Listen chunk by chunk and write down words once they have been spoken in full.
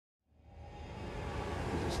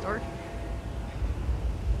Mr. Stark?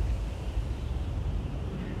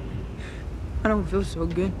 I don't feel so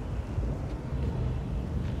good.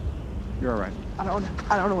 You're all right. I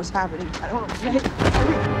don't know what's happening. I don't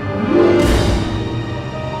know.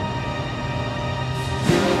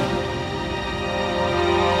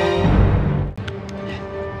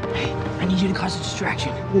 Hey, I need you to cause a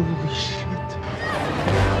distraction. Holy shit.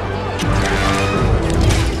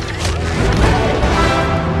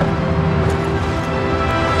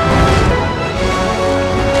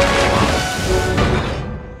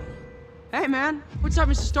 Hey, man. What's up,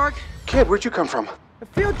 Mr. Stark? Kid, where'd you come from? A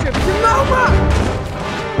field trip to Nova!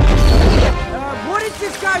 What is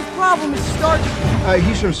this guy's problem, Mr. Stark?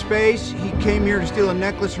 He's from space. He came here to steal a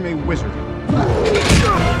necklace from a wizard.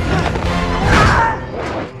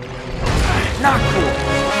 Not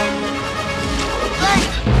cool.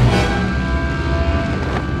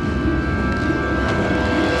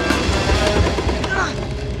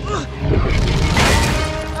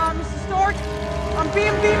 Mr. Stark, I'm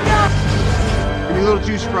being beamed up. Give me a little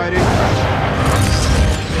juice, Friday. You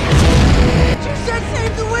said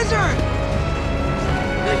save the wizard!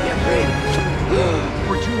 I can't breathe.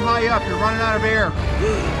 We're too high up. You're running out of air.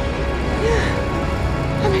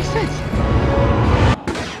 Yeah, that makes sense.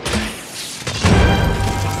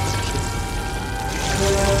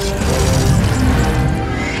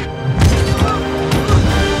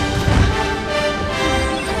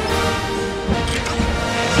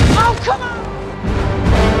 Oh, come on!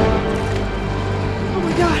 Oh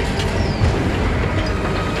my God!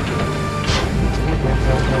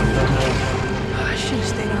 I should have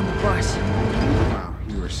stayed on the bus. Wow,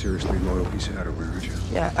 you are a seriously loyal piece of outerwear, aren't you?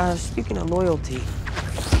 Yeah, speaking of loyalty,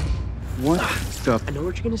 What the? I know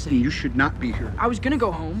what you're gonna say. You should not be here. I was gonna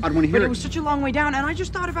go home. I don't want to hear but it. it was such a long way down, and I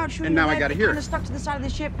just thought about shooting. And now the I lead. gotta hear Kind it. of stuck to the side of the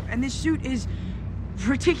ship, and this suit is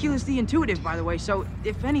ridiculously intuitive, by the way. So,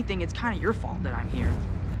 if anything, it's kind of your fault that I'm here.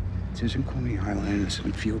 This isn't Coney Island. This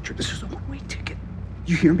isn't field trip. This is a one-way ticket.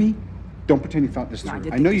 You hear me? Don't pretend you thought this No, I through.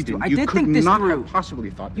 did I know think you this through. didn't. I You did could think this not through. have possibly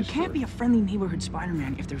thought You this can't through. be a friendly neighborhood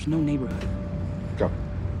Spider-Man if there's no neighborhood. Go.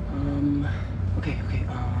 Okay.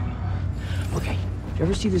 Okay. Did you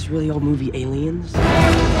ever see this really old movie, Aliens?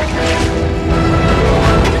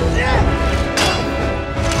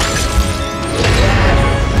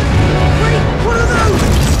 Wait, what are those?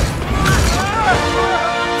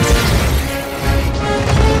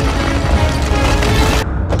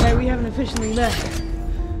 Okay, we haven't officially met.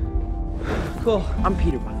 Cool. I'm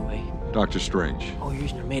Peter, by the way. Doctor Strange. Oh, you're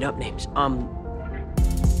using your made-up names. I'm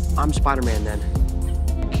Spider-Man then.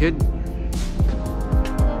 Kid.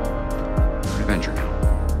 Avenger now.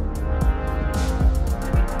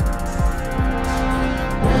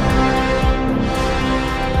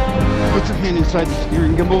 Put your hand inside the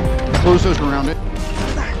steering gimbal. Close those around it.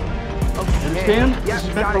 Understand? Yeah, This is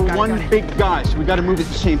got meant it, for got it, one got it. big guy, so we got to move at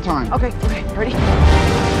the same time. Okay, ready?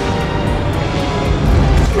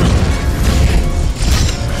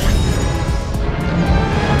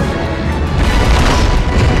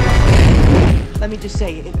 Let me just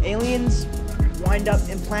say, if aliens wind up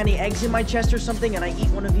implanting eggs in my chest or something and I eat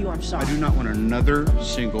one of you, I'm sorry. I do not want another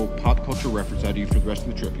single pop culture reference out of you for the rest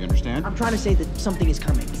of the trip. You understand? I'm trying to say that something is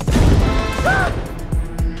coming. Ah!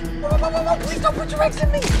 Whoa, please don't put your eggs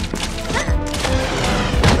in me! Stay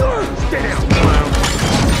down,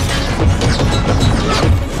 clown.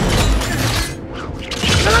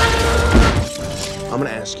 I'm gonna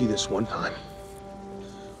ask you this one time.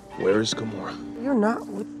 Where is Gamora? You're not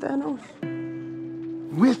with Thanos?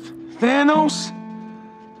 With Thanos?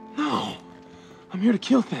 No. I'm here to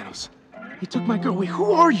kill Thanos. He took my girl. Wait,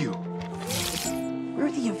 who are you?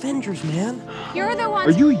 We're the Avengers, man. You're the one.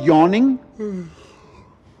 Are you yawning in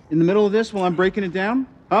the middle of this while I'm breaking it down?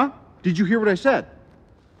 Huh? Did you hear what I said?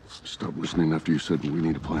 Stop listening after you said we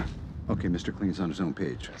need a plan. Okay, Mr. Clean's on his own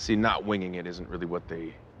page. See, not winging it isn't really what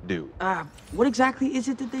they do. What exactly is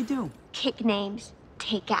it that they do? Kick names,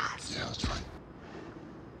 take ass. Yeah, that's right.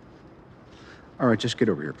 All right, just get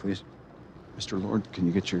over here, please. Mr. Lord, can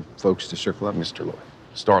you get your folks to circle up? Mr. Lord.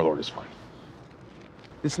 Star-Lord is fine.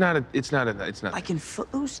 It's not. Like in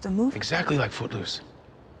Footloose, the movie? Exactly like Footloose.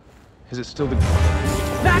 Is it still the...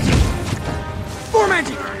 Magic! More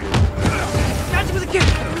magic! Magic with a kick!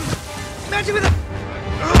 Magic with a...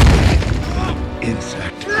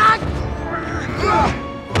 Insect.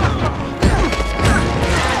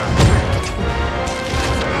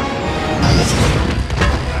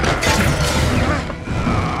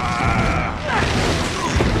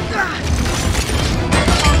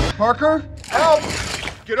 Parker, help!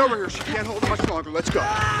 Get over here. She can't hold it much longer. Let's go.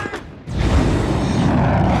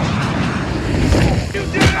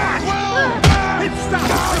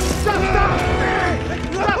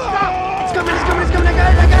 Stop!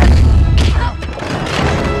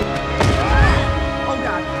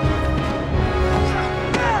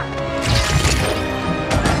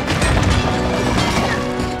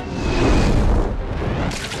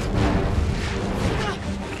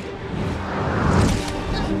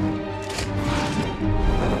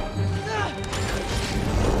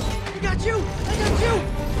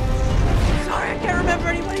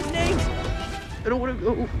 want to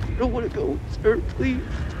go. I don't want to go, sir. Please.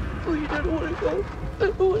 Please, I don't want to go. I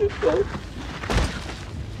don't want to go.